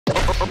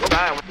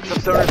Alright, what's up,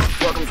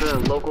 stoners? Welcome to the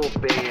local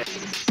band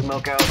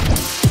Smokeout.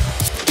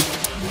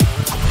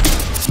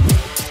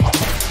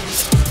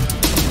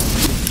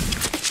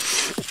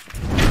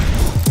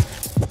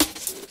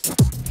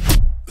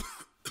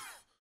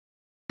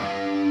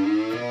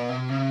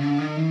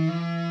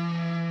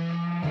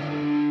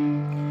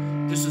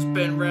 This is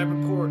Ben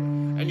Rappaport,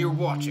 and you're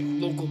watching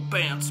Local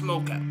Band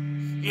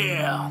Smokeout.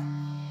 Yeah!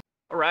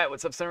 Alright,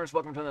 what's up, stoners?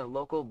 Welcome to the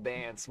local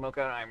band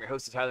Smokeout. I'm your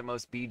host, Tyler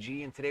Most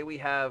BG, and today we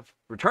have,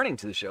 returning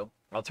to the show,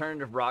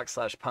 alternative rock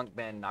 / punk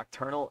band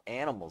Nocturnal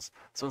Animals.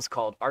 This one's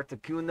called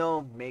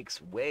Articuno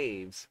Makes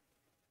Waves,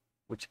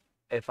 which,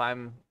 if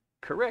I'm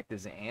correct,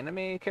 is an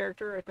anime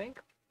character, I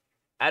think.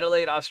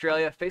 Adelaide,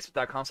 Australia,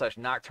 facebook.com /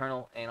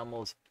 Nocturnal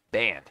Animals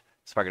Band.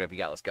 Spark it up, you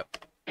got, let's go.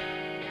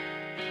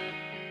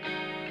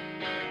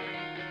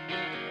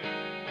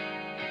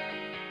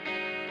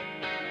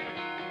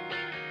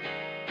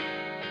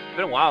 It's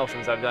been a while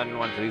since I've done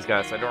one for these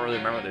guys, so I don't really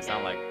remember what they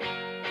sound like.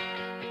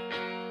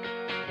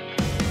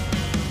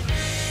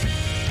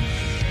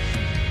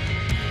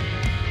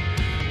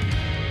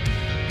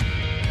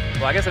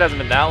 Well, I guess it hasn't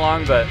been that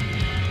long, but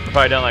I've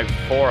probably done like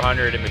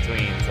 400 in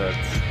between, so it's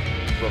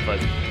a little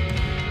fuzzy.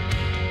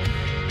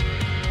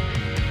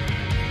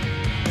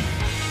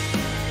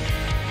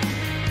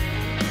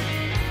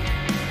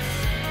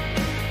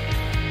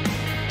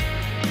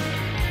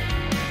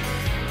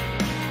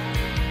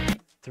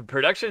 The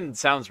production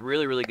sounds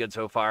really, really good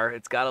so far.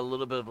 It's got a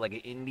little bit of like an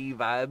indie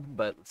vibe,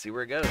 but let's see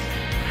where it goes.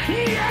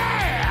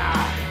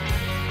 Yeah!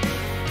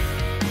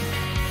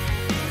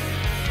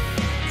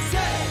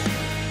 Say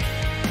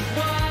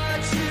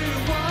what you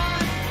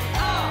want,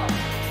 oh,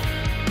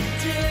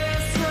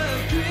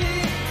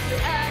 disagree.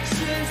 Your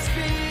actions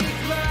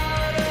speak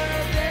louder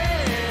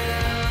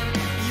than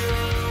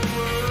your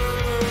words.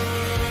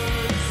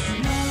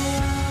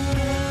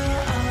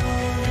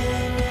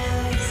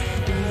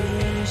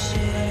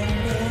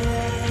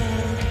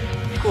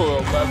 Cool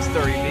little love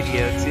story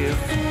video too.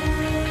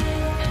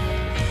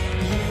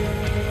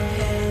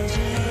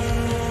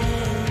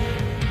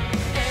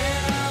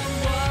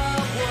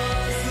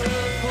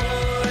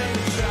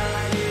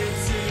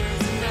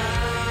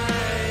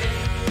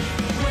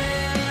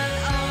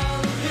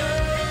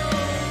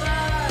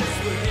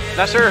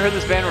 Not sure who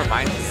this band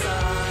reminds me of.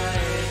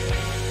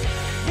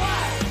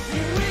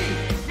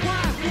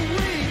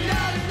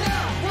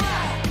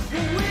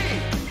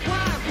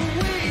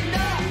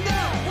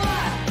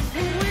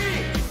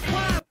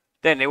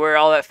 Then they wear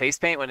all that face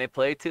paint when they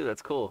play too.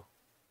 That's cool.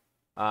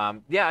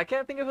 Yeah, I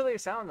can't think of who they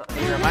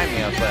remind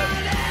me of, but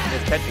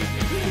it's catchy.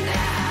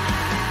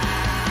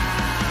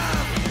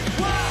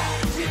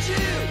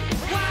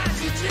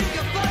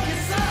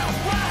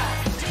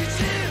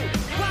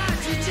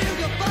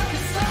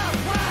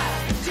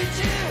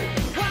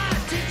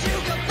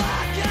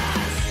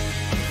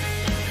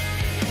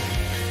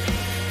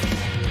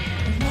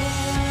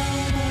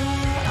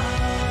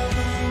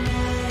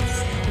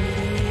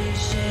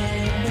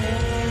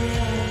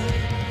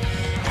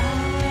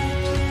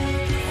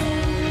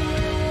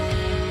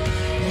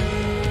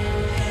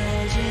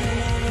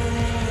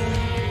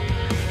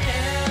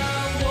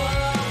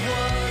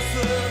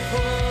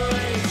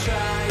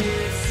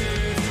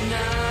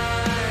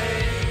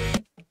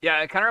 Yeah,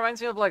 it kind of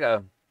reminds me of like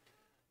a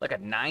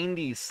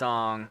 90s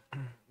song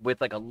with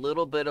like a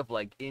little bit of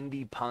like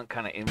indie punk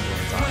kind of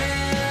influence on it.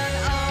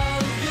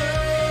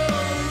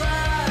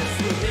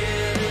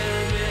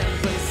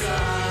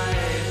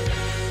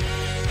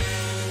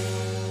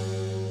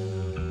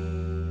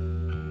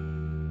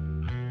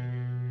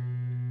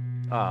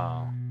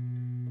 Oh.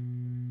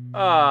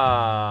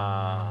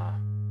 Ah.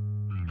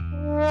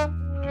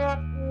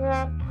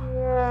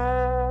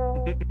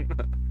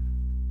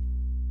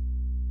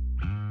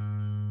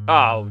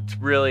 Oh,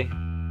 really?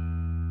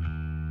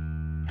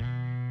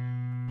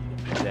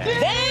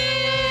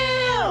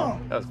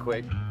 Damn! That was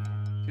quick.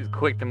 She was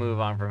quick to move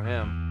on from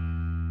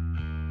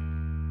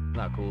him.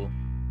 Not cool.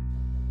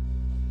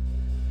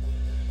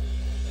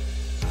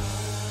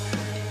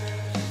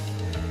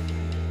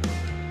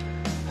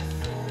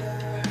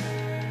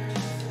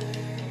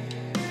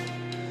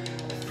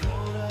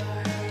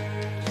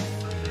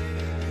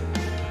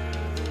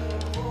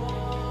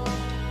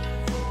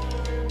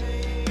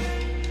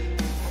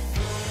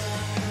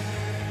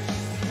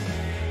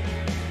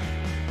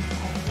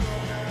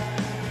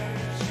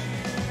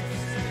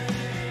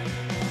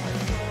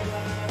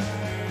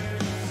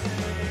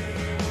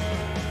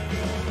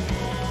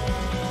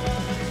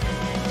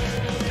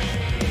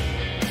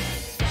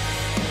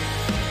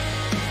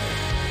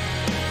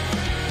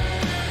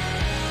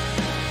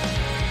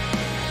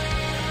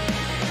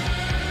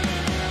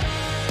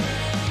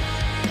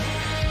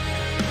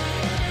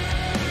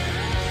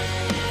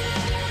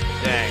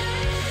 Dang,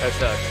 that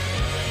sucks.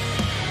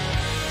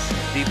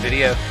 Deep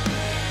video.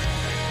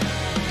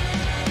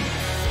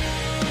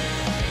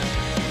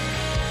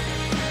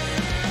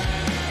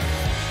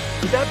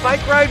 Did that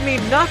bike ride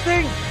mean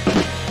nothing?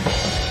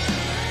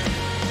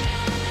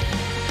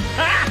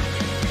 Ah!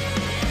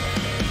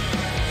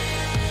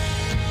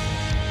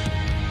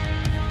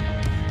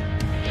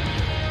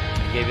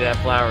 Gave you that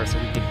flower so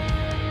we could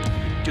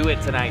do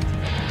it tonight.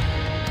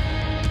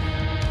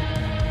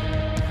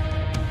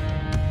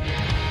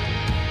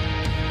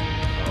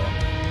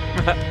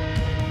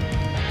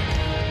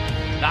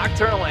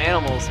 Nocturnal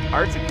Animals,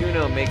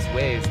 Articuno makes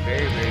waves.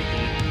 Very, very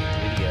deep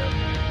video.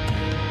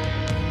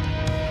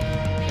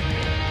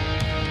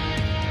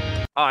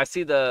 Oh, I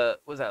see the,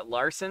 was that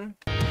Larson?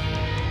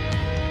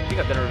 I think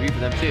I've done a review for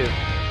them too.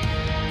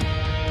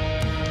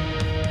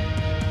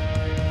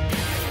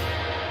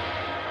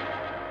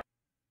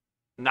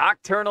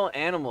 Nocturnal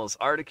Animals,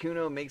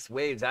 Articuno makes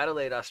waves.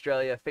 Adelaide,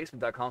 Australia.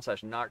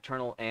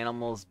 Facebook.com/Nocturnal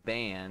Animals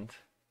Band.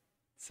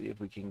 See if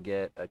we can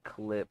get a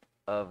clip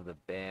of the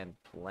band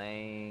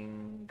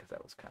playing, because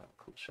that was kind of a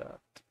cool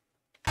shot.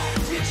 Right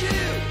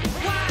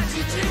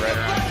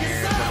around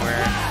here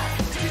somewhere.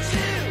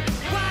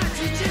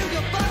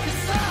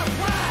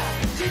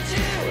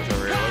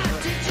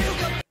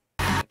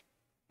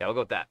 Yeah, we'll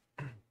go with that.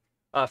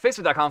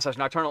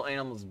 Facebook.com/Nocturnal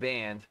Animals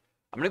Band.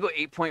 I'm going to go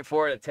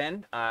 8.4 out of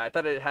 10. I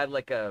thought it had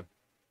like a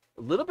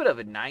little bit of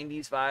a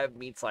 90s vibe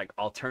meets like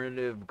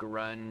alternative,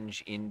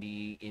 grunge,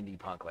 indie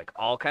punk, like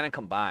all kind of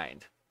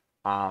combined.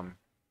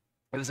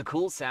 It was a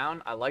cool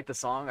sound. I like the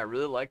song. I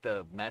really like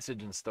the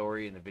message and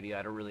story in the video.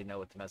 I don't really know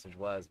what the message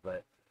was,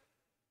 but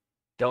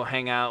don't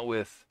hang out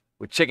with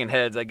chicken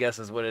heads, I guess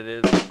is what it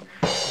is.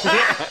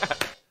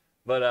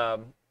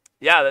 But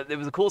yeah, it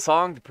was a cool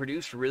song.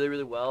 Produced really,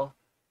 really well.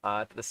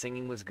 The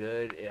singing was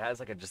good. It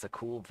has like just a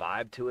cool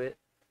vibe to it.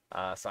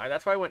 So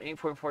that's why I went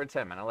 8.4 to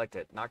 10, man. I liked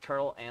it.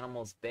 Nocturnal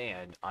Animals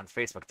Band on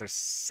Facebook. Their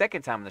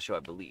second time on the show, I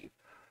believe.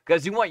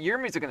 Guys, you want your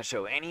music on the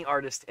show, any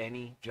artist,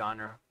 any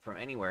genre, from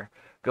anywhere,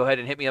 go ahead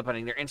and hit me up on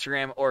either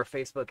Instagram or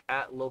Facebook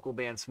at Local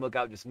Band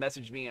Smokeout. Just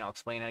message me and I'll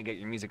explain how to get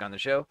your music on the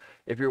show.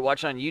 If you're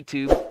watching on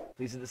YouTube,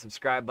 please hit the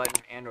subscribe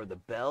button and or the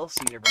bell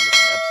so you never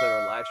miss an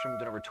episode or live stream. We've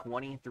done over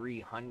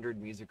 2,300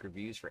 music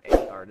reviews for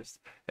any artist.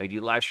 We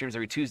do live streams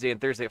every Tuesday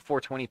and Thursday at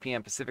 4:20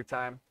 p.m. Pacific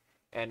time.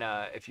 And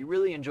if you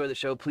really enjoy the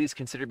show, please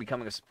consider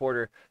becoming a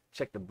supporter.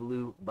 Check the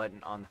blue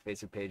button on the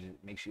Facebook page. It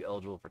makes you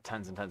eligible for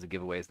tons and tons of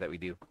giveaways that we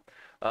do.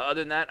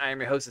 Other than that, I am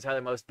your host,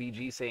 Tyler Most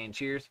BG, saying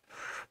cheers,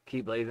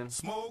 keep blazing,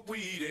 smoke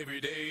weed every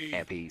day,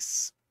 and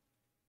peace.